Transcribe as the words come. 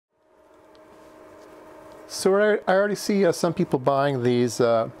So I already see some people buying these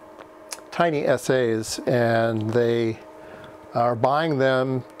TinySAs, and they are buying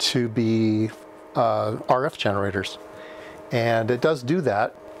them to be RF generators. And it does do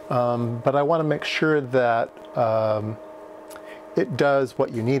that, but I want to make sure that it does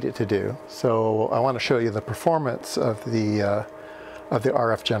what you need it to do. So I want to show you the performance of the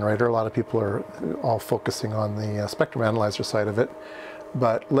RF generator. A lot of people are all focusing on the spectrum analyzer side of it,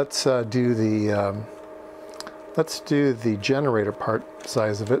 but let's do the generator part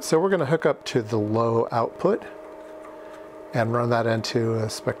size of it. So we're going to hook up to the low output and run that into a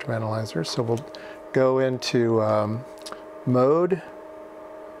spectrum analyzer. So we'll go into mode,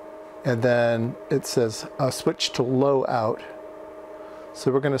 and then it says switch to low out.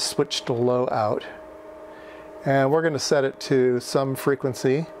 So we're going to switch to low out, and we're going to set it to some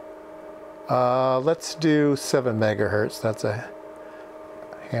frequency. Let's do 7 megahertz. That's a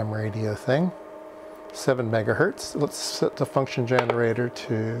ham radio thing. 7 megahertz. Let's set the function generator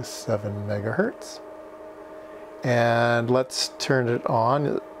to 7 megahertz. And let's turn it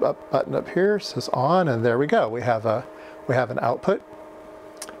on. Button up here says on, and there we go. We have an output,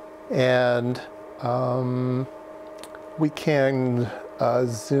 and we can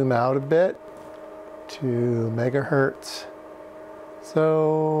zoom out a bit to megahertz.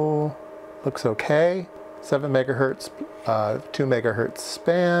 So looks okay. 7 megahertz, 2 megahertz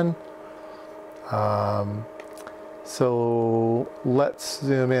span. So let's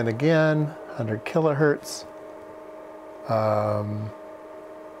zoom in again, 100 kilohertz.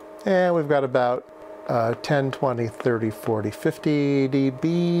 And we've got about 10, 20, 30, 40, 50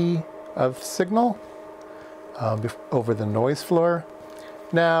 dB of signal over the noise floor.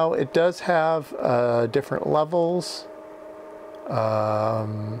 Now it does have different levels. I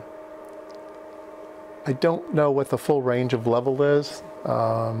don't know what the full range of level is.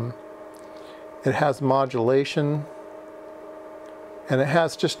 It has modulation, and it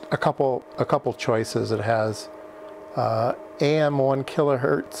has just a couple choices. It has AM 1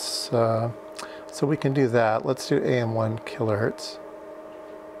 kilohertz, so we can do that. Let's do AM 1 kilohertz.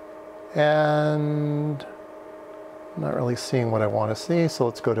 And I'm not really seeing what I want to see, so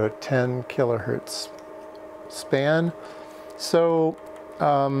let's go to a 10 kilohertz span. So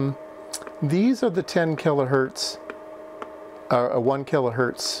these are the 10 kilohertz, 1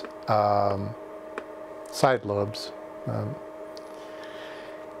 kilohertz side lobes.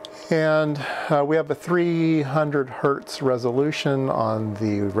 And we have a 300 hertz resolution on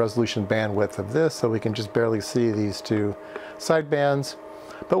the resolution bandwidth of this, so we can just barely see these two side bands.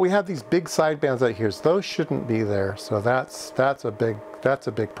 But we have these big side bands out here, so those shouldn't be there. So that's a big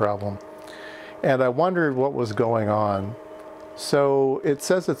problem. And I wondered what was going on. So it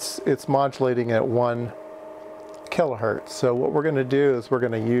says it's modulating at 1 kilohertz. So what we're going to do is we're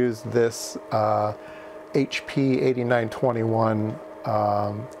going to use this HP 8921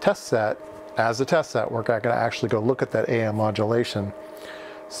 test set as a test set. We're going to actually go look at that AM modulation.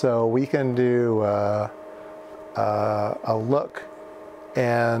 So we can do a look,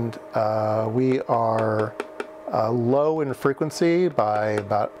 and we are low in frequency by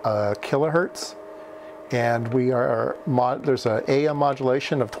about a kilohertz, and we are there's an AM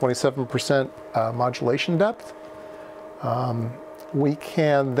modulation of 27% modulation depth. We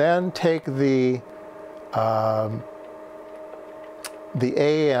can then take the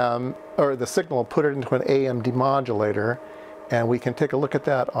AM, or the signal, put it into an AM demodulator, and we can take a look at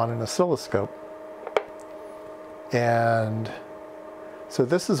that on an oscilloscope. And so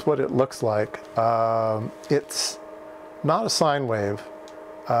this is what it looks like. It's not a sine wave.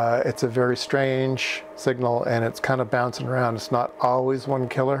 It's a very strange signal, and it's kind of bouncing around. It's not always 1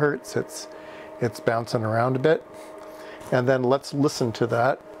 kilohertz. It's bouncing around a bit. And then let's listen to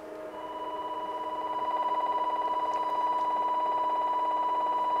that.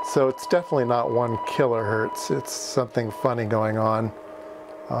 So it's definitely not 1 kilohertz. It's something funny going on.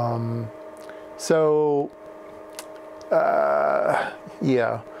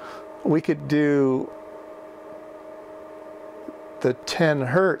 Yeah, we could do the 10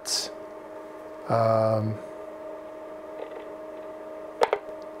 hertz.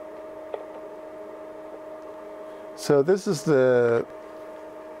 So this is the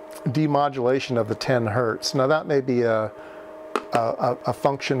demodulation of the 10 hertz. Now that may be a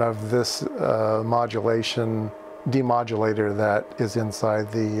function of this modulation demodulator that is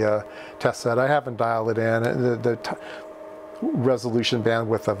inside the test set. I haven't dialed it in. The resolution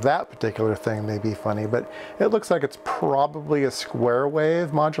bandwidth of that particular thing may be funny, but it looks like it's probably a square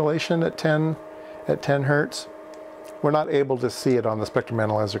wave modulation at 10 hertz. We're not able to see it on the spectrum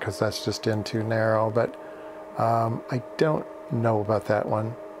analyzer because that's just in too narrow, but I don't know about that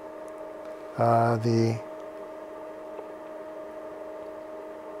one. The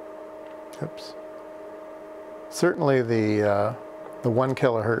Oops. Certainly the 1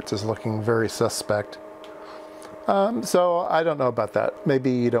 kilohertz is looking very suspect. So I don't know about that.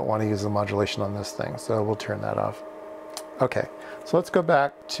 Maybe you don't want to use the modulation on this thing, so we'll turn that off. Okay, so let's go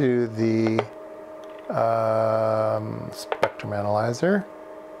back to the spectrum analyzer.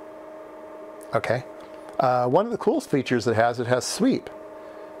 Okay, one of the coolest features it has sweep.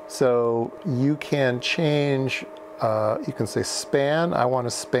 So you can change, you can say span. I want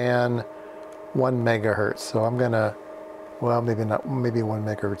to span 1 megahertz. So I'm gonna, well, maybe not, maybe 1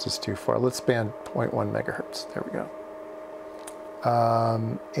 megahertz is too far. Let's span 0.1 megahertz. There we go.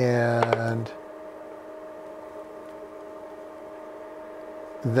 And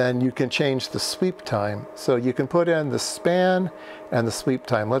then you can change the sweep time. So you can put in the span and the sweep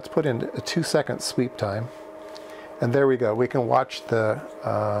time. Let's put in a 2-second sweep time. And there we go. We can watch the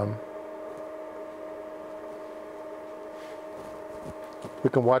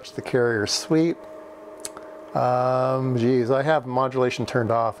carrier sweep. Geez, I have modulation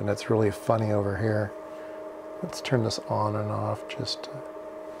turned off and it's really funny over here. Let's turn this on and off just to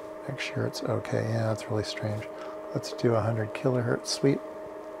make sure it's okay. Yeah, that's really strange. Let's do 100 kilohertz sweep.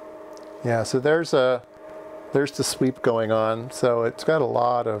 Yeah, so there's the sweep going on. So it's got a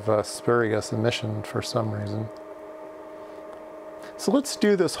lot of spurious emission for some reason. So let's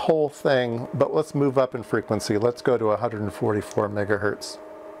do this whole thing, but let's move up in frequency. Let's go to 144 megahertz.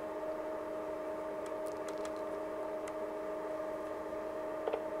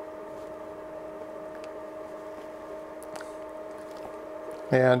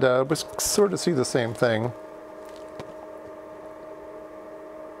 And we sort of see the same thing.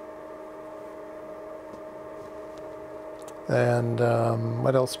 And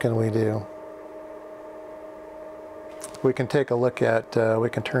what else can we do? We can take a look at, we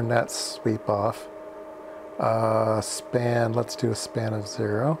can turn that sweep off. Span, let's do a span of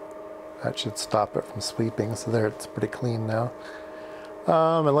 0. That should stop it from sweeping, so there it's pretty clean now.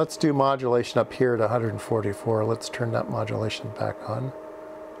 And let's do modulation up here at 144. Let's turn that modulation back on,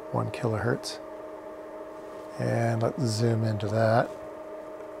 1 kilohertz. And let's zoom into that.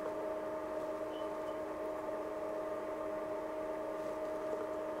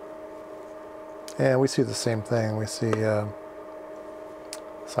 And we see the same thing. We see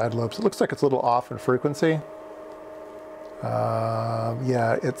side lobes. It looks like it's a little off in frequency.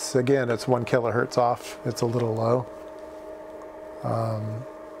 Yeah, it's, again, it's 1 kilohertz off. It's a little low.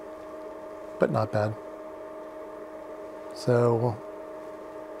 But not bad. So,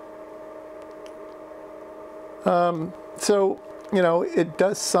 you know, it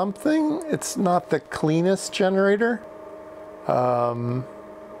does something. It's not the cleanest generator.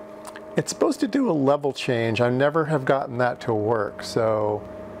 It's supposed to do a level change. I never have gotten that to work. So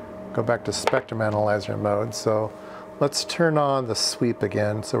go back to spectrum analyzer mode. So let's turn on the sweep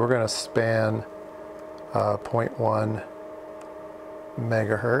again. So we're going to span 0.1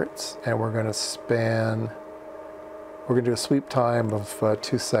 megahertz, and we're going to span, we're going to do a sweep time of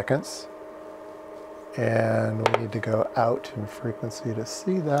 2 seconds. And we need to go out in frequency to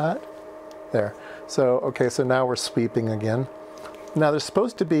see that. There. So, okay, so now we're sweeping again. Now there's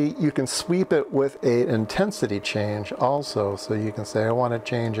supposed to be, you can sweep it with an intensity change also. So you can say, I want to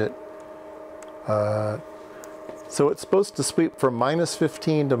change it. So it's supposed to sweep from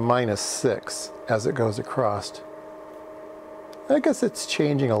 -15 to -6 as it goes across. I guess it's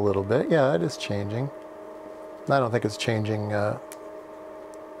changing a little bit. Yeah, it is changing. I don't think it's changing,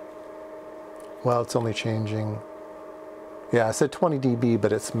 well, it's only changing, yeah, I said 20 dB,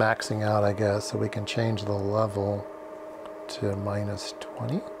 but it's maxing out, I guess, so we can change the level to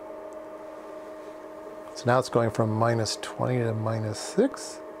 -20. So now it's going from -20 to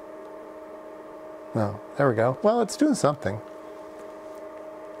 -6. No, there we go. Well, it's doing something.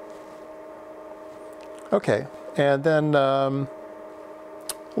 Okay, and then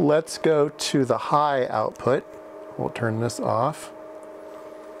let's go to the high output. We'll turn this off.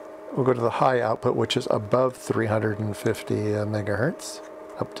 We'll go to the high output, which is above 350 megahertz,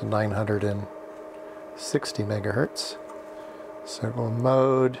 up to 960 megahertz. So we'll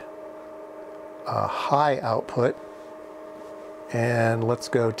mode high output, and let's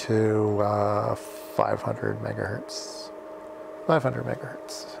go to 500 megahertz. 500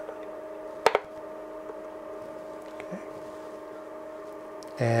 megahertz. Okay.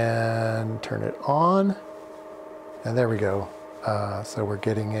 And turn it on, and there we go. So we're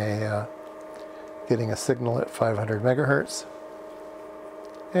getting a signal at 500 megahertz.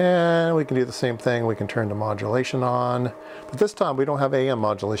 And we can do the same thing. We can turn the modulation on. But this time we don't have AM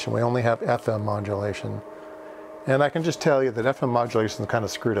modulation. We only have FM modulation. And I can just tell you that FM modulation is kind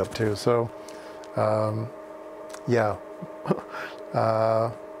of screwed up too. So, yeah.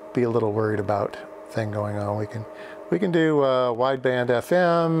 be a little worried about thing going on. We can do wideband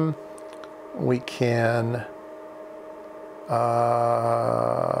FM. We can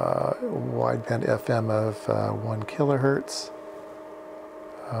wideband FM of 1 kilohertz.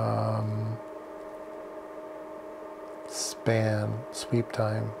 Span, sweep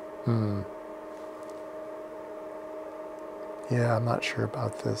time. Yeah, I'm not sure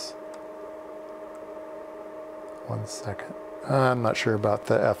about this. 1 second. I'm not sure about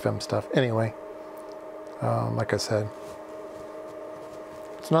the FM stuff. Anyway, like I said,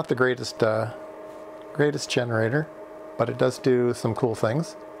 it's not the greatest generator, but it does do some cool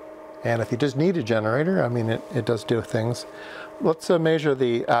things. And if you just need a generator, I mean, it does do things. Let's measure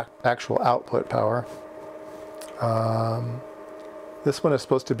the actual output power. This one is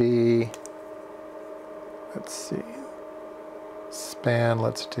supposed to be, let's see, span,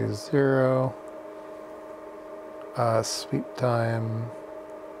 let's do 0. Sweep time,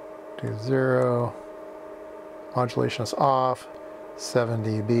 do 0. Modulation is off, 7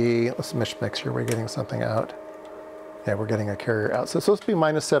 dB. Let's make sure we're getting something out. Yeah, we're getting a carrier out. So it's supposed to be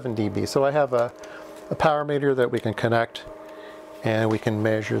minus 7 dB. So I have a power meter that we can connect, and we can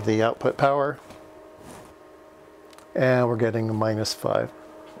measure the output power. And we're getting minus 5.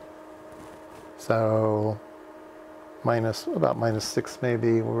 So about minus 6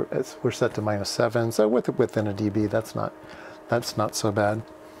 maybe. We're set to minus 7. So within a dB, that's not so bad.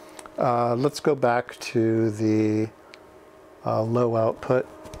 Let's go back to the low output.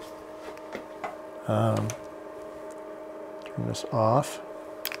 Turn this off.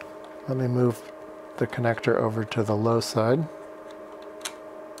 Let me move the connector over to the low side.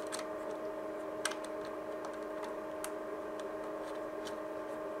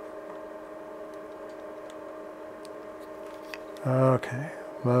 Okay,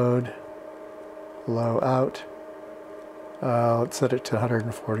 mode, low out. Let's set it to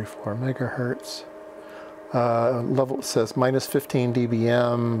 144 megahertz. Level says minus 15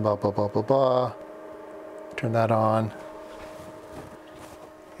 dBm, blah, blah, blah, blah, blah. Turn that on.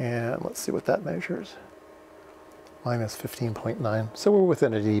 And let's see what that measures. Minus 15.9. So we're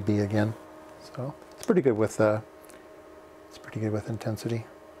within a dB again. So it's pretty good with intensity.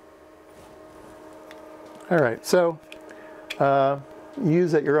 All right, so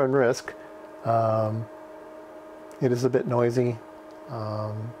use at your own risk. It is a bit noisy.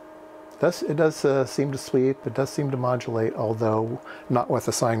 It does seem to sweep. It does seem to modulate, although not with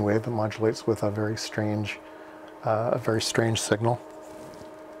a sine wave. It modulates with a very strange signal.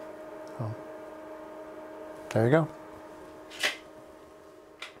 So, there you go.